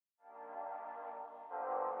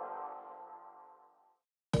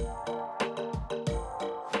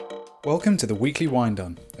Welcome to the Weekly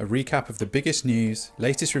Wind-On, a recap of the biggest news,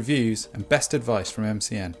 latest reviews and best advice from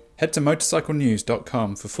MCN. Head to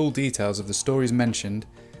Motorcyclenews.com for full details of the stories mentioned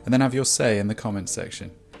and then have your say in the comments section.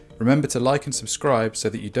 Remember to like and subscribe so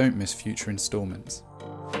that you don't miss future instalments.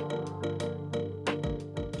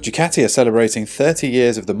 Ducati are celebrating 30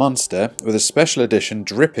 years of the Monster with a special edition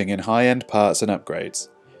dripping in high-end parts and upgrades.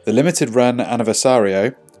 The limited run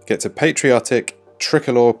Anniversario gets a patriotic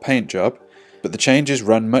tricolor paint job, but the changes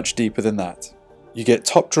run much deeper than that. You get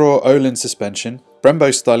top-drawer Olin suspension, Brembo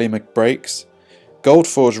Stylimac brakes,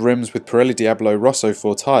 gold-forged rims with Pirelli Diablo Rosso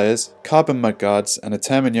 4 tyres, carbon mudguards and a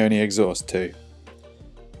Termignoni exhaust too.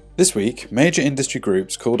 This week, major industry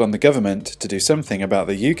groups called on the government to do something about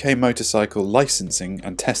the UK motorcycle licensing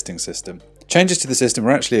and testing system. Changes to the system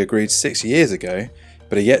were actually agreed 6 years ago,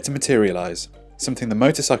 but are yet to materialise, something the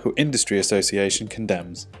Motorcycle Industry Association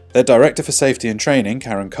condemns. Their Director for Safety and Training,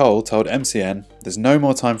 Karen Cole, told MCN, "There's no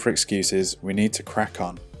more time for excuses, we need to crack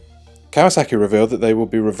on." Kawasaki revealed that they will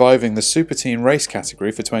be reviving the Superteen race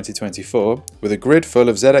category for 2024 with a grid full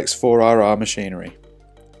of ZX-4RR machinery.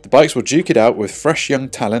 The bikes will duke it out with fresh young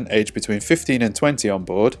talent aged between 15 and 20 on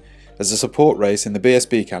board as a support race in the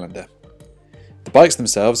BSB calendar. The bikes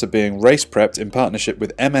themselves are being race prepped in partnership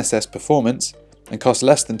with MSS Performance and cost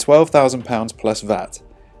less than £12,000 plus VAT,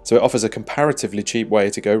 so it offers a comparatively cheap way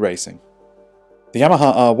to go racing. The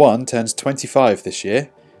Yamaha R1 turns 25 this year,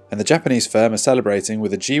 and the Japanese firm are celebrating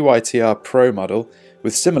with a GYTR Pro model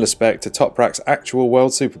with similar spec to Toprak's actual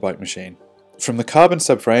World Superbike machine. From the carbon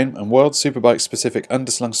subframe and World Superbike specific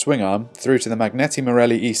underslung swing arm through to the Magneti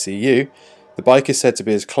Marelli ECU, the bike is said to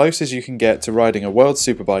be as close as you can get to riding a World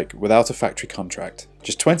Superbike without a factory contract.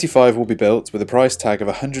 Just 25 will be built with a price tag of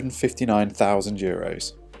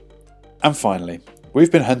 €159,000. And finally,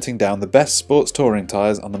 we've been hunting down the best sports touring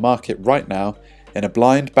tyres on the market right now in a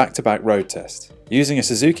blind back-to-back road test. Using a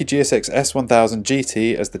Suzuki GSX S1000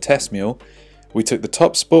 GT as the test mule, we took the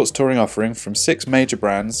top sports touring offering from 6 major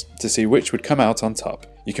brands to see which would come out on top.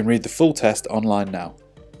 You can read the full test online now.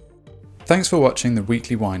 Thanks for watching the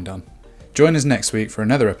Weekly Wind-On. Join us next week for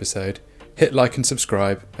another episode, hit like and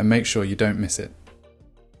subscribe and make sure you don't miss it.